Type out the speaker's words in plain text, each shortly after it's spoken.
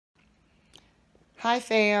Hi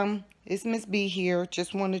fam, it's Miss B here.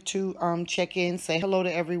 Just wanted to check in, say hello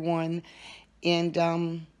to everyone, and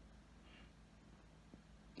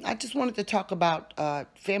I just wanted to talk about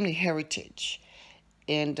family heritage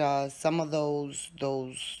and some of those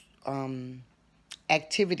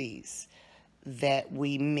activities that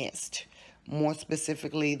we missed. More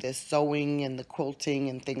specifically, the sewing and the quilting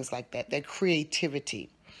and things like that. That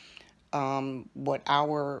creativity, what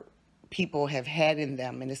our people have had in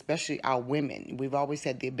them, and especially our women. We've always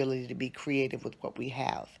had the ability to be creative with what we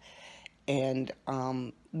have. And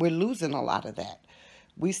we're losing a lot of that.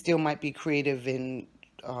 We still might be creative in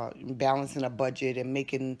balancing a budget and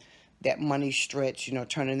making that money stretch,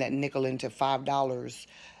 turning that nickel into $5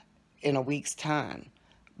 in a week's time.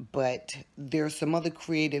 But there's some other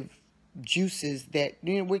creative juices that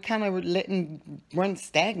we're kind of letting run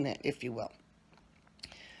stagnant, if you will.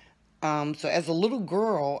 So as a little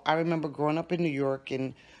girl, I remember growing up in New York,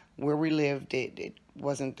 and where we lived, it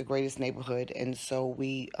wasn't the greatest neighborhood, and so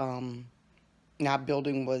our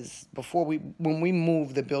building was, when we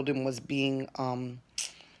moved, the building was being,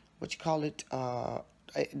 what you call it,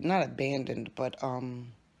 not abandoned, but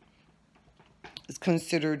it's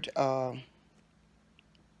considered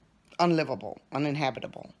unlivable,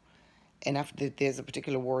 uninhabitable. And after there's a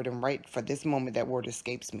particular word, and right for this moment, that word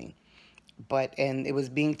escapes me. And it was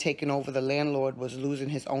being taken over. The landlord was losing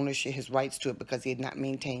his ownership, his rights to it, because he had not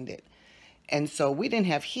maintained it. And so we didn't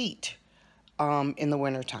have heat in the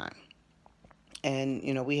wintertime. And,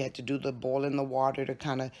 we had to do the boiling the water to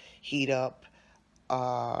kind of heat up,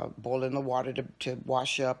 boiling the water to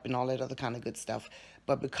wash up and all that other kind of good stuff.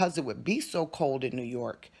 But because it would be so cold in New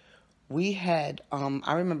York, we had,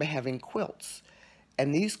 I remember having quilts.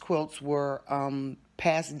 And these quilts were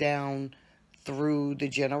passed down through the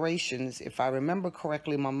generations. If I remember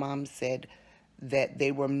correctly, my mom said that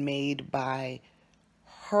they were made by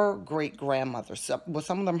her great-grandmother. Some of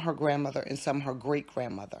them her grandmother and some her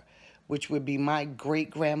great-grandmother, which would be my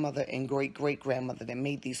great-grandmother and great-great-grandmother that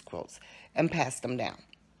made these quilts and passed them down.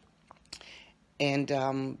 And,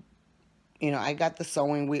 I got the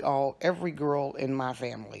sewing. Every girl in my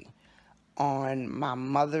family, on my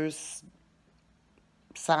mother's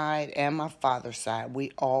side and my father's side,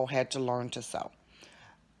 we all had to learn to sew.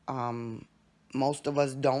 Most of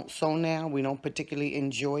us don't sew now. We don't particularly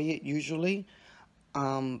enjoy it usually.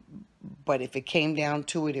 But if it came down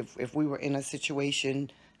to it, if we were in a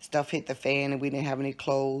situation, stuff hit the fan and we didn't have any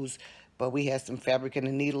clothes, but we had some fabric and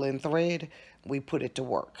a needle and thread, we put it to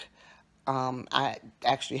work. I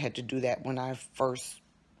actually had to do that when I first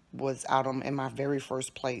was out in my very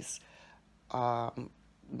first place.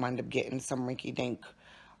 Wound up getting some rinky-dink,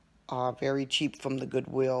 very cheap from the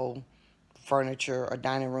Goodwill furniture, a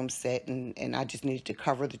dining room set, and I just needed to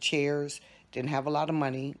cover the chairs. Didn't have a lot of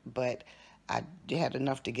money, but I had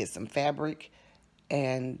enough to get some fabric,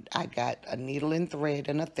 and I got a needle and thread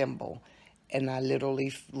and a thimble, and I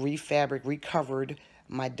literally recovered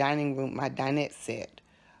my dining room, my dinette set,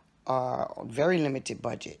 very limited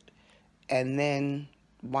budget, and then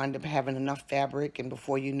wound up having enough fabric, and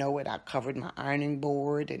before you know it, I covered my ironing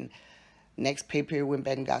board, and next pay period went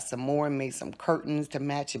back and got some more and made some curtains to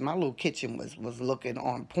match it. My little kitchen was looking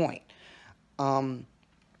on point.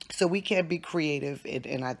 So we can be creative,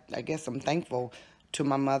 and I guess I'm thankful to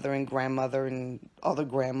my mother and grandmother and other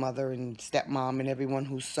grandmother and stepmom and everyone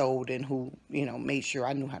who sewed and who, made sure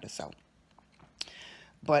I knew how to sew.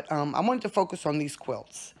 But I wanted to focus on these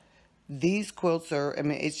quilts. These quilts are,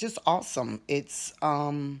 it's just awesome. It's,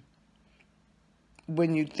 when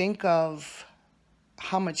you think of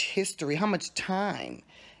how much history, how much time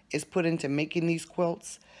is put into making these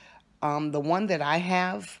quilts, the one that I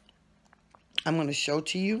have, I'm going to show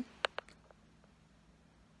to you.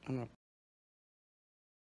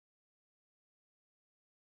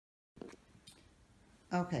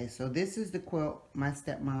 Okay, so this is the quilt my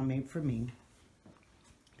stepmom made for me.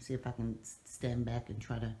 See if I can stand back and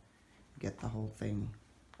try to get the whole thing.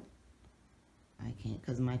 I can't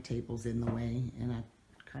because my table's in the way, and I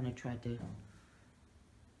kind of tried to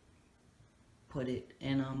put it,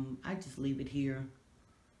 and I just leave it here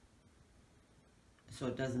so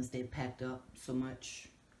it doesn't stay packed up so much,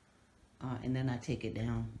 and then I take it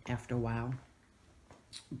down after a while.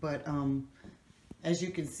 But as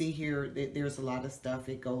you can see here, there's a lot of stuff.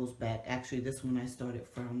 It goes back. Actually, this one I started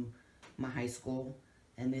from my high school,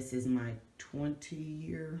 and this is my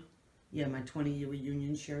 20-year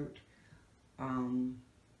reunion shirt.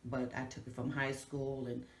 But I took it from high school,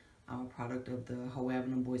 and I'm a product of the Howe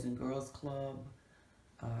Avenue Boys and Girls Club.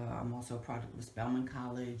 I'm also a product of Spelman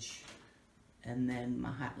College. And then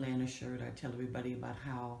my Hotlanta shirt, I tell everybody about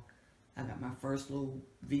how I got my first little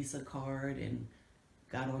Visa card and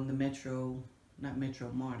got on the Metro not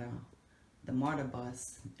Metro, MARTA, the MARTA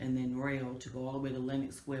bus, and then rail to go all the way to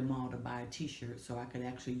Lenox Square Mall to buy a t-shirt so I could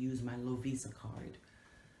actually use my Lovisa card.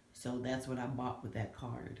 So that's what I bought with that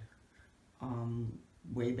card,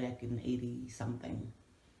 way back in 80 something.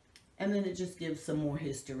 And then it just gives some more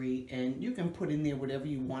history, and you can put in there whatever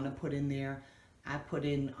you want to put in there. I put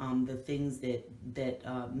in the things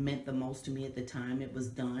that meant the most to me at the time it was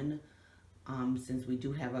done. Since we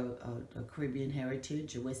do have a Caribbean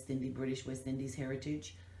heritage, a West Indies, British West Indies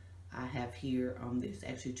heritage, I have here, there's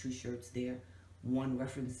actually two shirts there. One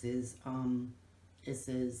references, it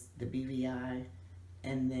says the BVI,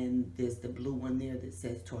 and then there's the blue one there that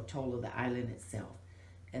says Tortola, the island itself.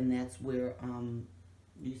 And that's where,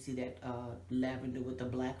 you see that lavender with the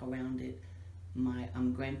black around it. My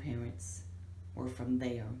grandparents were from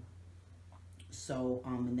there. So,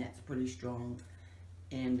 and that's pretty strong.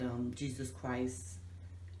 And Jesus Christ,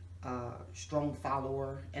 strong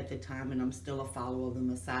follower at the time, and I'm still a follower of the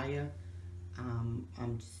Messiah.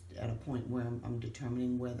 I'm just at a point where I'm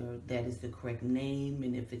determining whether that is the correct name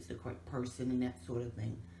and if it's the correct person and that sort of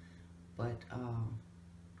thing. But,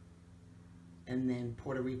 and then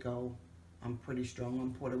Puerto Rico, I'm pretty strong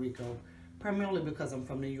on Puerto Rico, primarily because I'm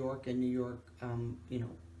from New York, and New York, you know,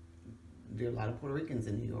 there are a lot of Puerto Ricans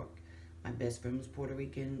in New York. My best friend was Puerto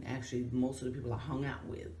Rican. Actually, most of the people I hung out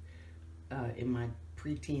with in my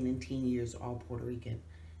preteen and teen years are all Puerto Rican.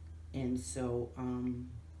 And so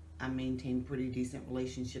I maintained pretty decent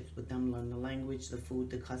relationships with them, learn the language, the food,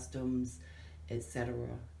 the customs, etc.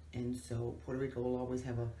 And so Puerto Rico will always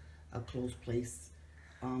have a close place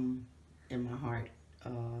in my heart.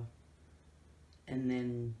 And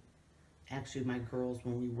then actually my girls,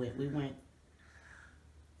 when we went,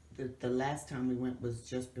 the last time we went was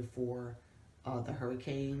just before the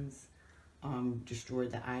hurricanes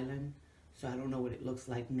destroyed the island. So I don't know what it looks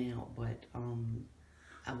like now, but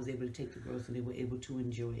I was able to take the girls and they were able to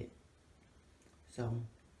enjoy it. So,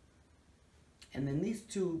 and then these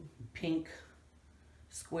two pink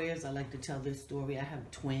squares, I like to tell this story. I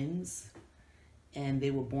have twins and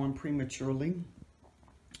they were born prematurely.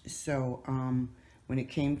 So when it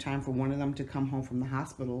came time for one of them to come home from the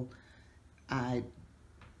hospital, I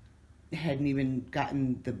hadn't even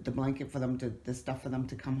gotten the blanket for them to, the stuff for them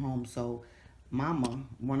to come home. So mama,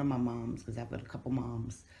 one of my moms, because I've got a couple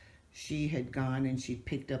moms, she had gone and she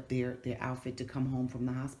picked up their outfit to come home from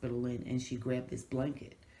the hospital in, and she grabbed this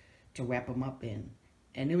blanket to wrap them up in.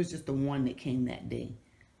 And it was just the one that came that day.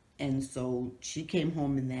 And so she came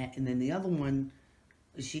home in that, and then the other one,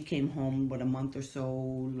 she came home, what, a month or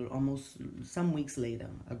so, almost some weeks later,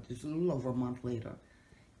 just a little over a month later.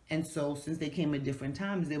 And so since they came at different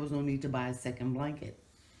times, there was no need to buy a second blanket.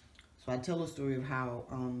 So I tell a story of how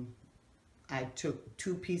I took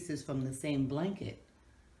two pieces from the same blanket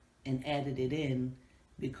and added it in,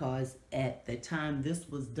 because at the time this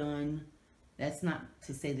was done, that's not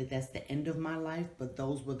to say that that's the end of my life, but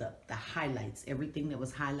those were the highlights, everything that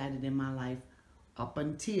was highlighted in my life up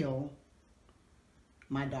until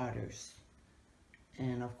my daughters.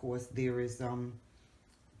 And of course there is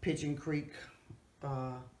Pigeon Creek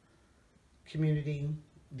community,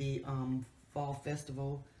 the fall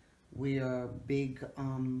festival. We are big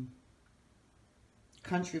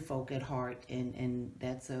country folk at heart, and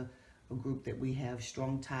that's a group that we have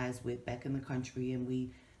strong ties with back in the country, and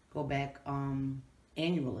we go back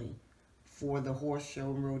annually for the horse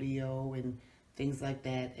show and rodeo and things like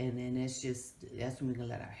that. And then that's when we can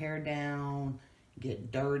let our hair down,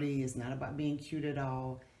 get dirty. It's not about being cute at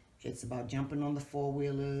all. It's about jumping on the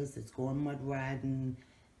four-wheelers. It's going mud riding.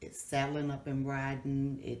 It's saddling up and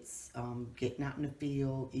riding. It's getting out in the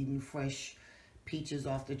field, eating fresh peaches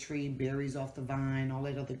off the tree, berries off the vine, all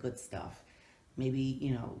that other good stuff. Maybe,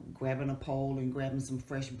 you know, grabbing a pole and grabbing some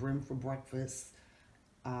fresh brim for breakfast,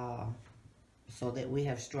 so that we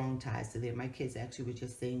have strong ties to there. My kids actually were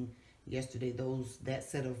just saying yesterday, that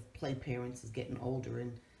set of play parents is getting older,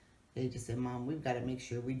 and they just said, Mom, we've got to make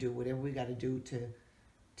sure we do whatever we got to do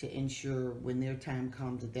to ensure when their time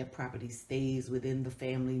comes that their property stays within the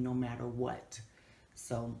family no matter what.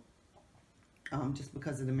 So just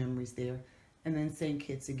because of the memories there. And then St.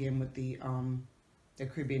 Kitts again with the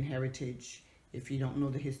Caribbean heritage. If you don't know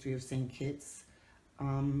the history of St. Kitts,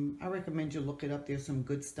 I recommend you look it up. There's some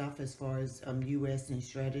good stuff as far as U.S. and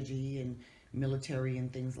strategy and military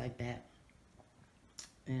and things like that.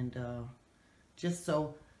 And just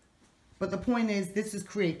so, but the point is, this is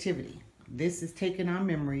creativity. This is taking our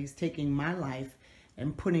memories, taking my life,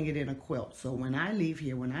 and putting it in a quilt. So when I leave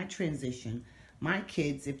here, when I transition, my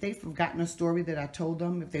kids, if they've forgotten a story that I told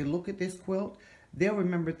them, if they look at this quilt, they'll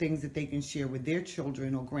remember things that they can share with their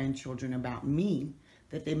children or grandchildren about me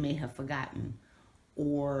that they may have forgotten.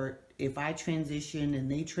 or if I transition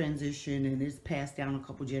and they transition and it's passed down a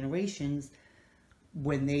couple generations,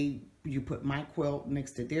 when you put my quilt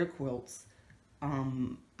next to their quilts,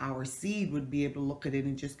 our seed would be able to look at it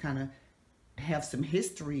and just kind of have some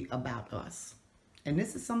history about us. And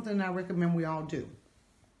this is something I recommend we all do.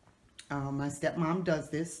 My stepmom does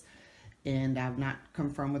this, and I've not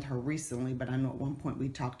confirmed with her recently, but I know at one point we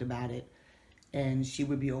talked about it, and she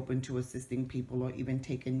would be open to assisting people or even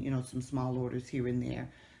taking, some small orders here and there.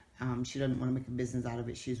 She doesn't want to make a business out of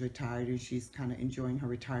it. She's retired and she's kind of enjoying her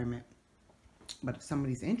retirement. But if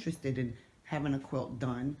somebody's interested in having a quilt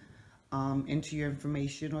done, enter your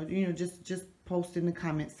information, or just post in the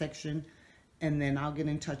comment section, and then I'll get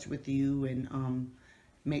in touch with you and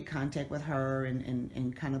make contact with her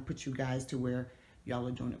and kind of put you guys to where y'all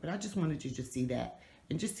are doing it. But I just wanted you to see that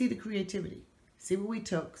and just see the creativity. See what we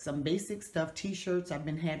took, some basic stuff, t-shirts I've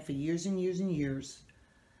been had for years and years and years.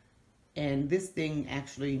 And this thing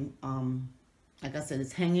actually, like I said,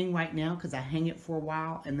 it's hanging right now because I hang it for a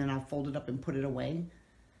while and then I'll fold it up and put it away.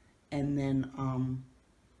 And then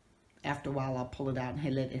after a while I'll pull it out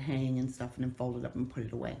and let it hang and stuff and then fold it up and put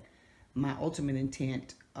it away. My ultimate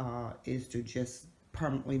intent is to just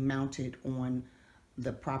permanently mount it on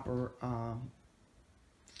the proper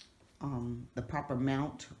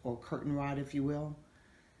mount or curtain rod, if you will.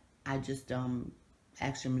 I just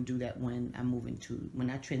actually I'm gonna do that when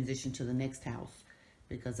I transition to the next house,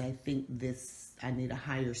 because I think I need a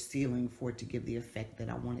higher ceiling for it to give the effect that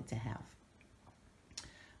I want it to have.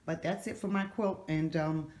 But that's it for my quilt, and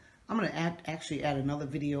I'm gonna actually add another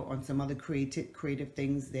video on some other creative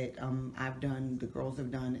things that I've done, the girls have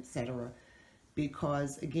done, etc.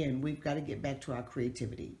 Because again, we've got to get back to our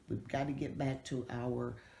creativity. We've got to get back to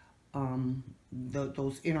our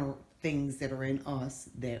those inner things that are in us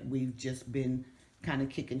that we've just been kind of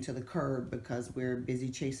kicking to the curb because we're busy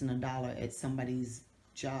chasing a dollar at somebody's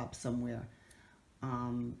job somewhere.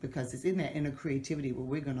 Because it's in that inner creativity where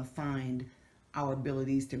we're going to find our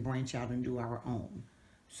abilities to branch out and do our own.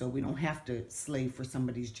 So we don't have to slave for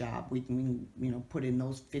somebody's job. We can, put in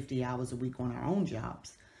those 50 hours a week on our own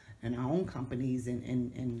jobs and our own companies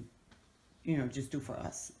and just do for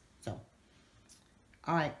us. So,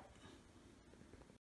 all right.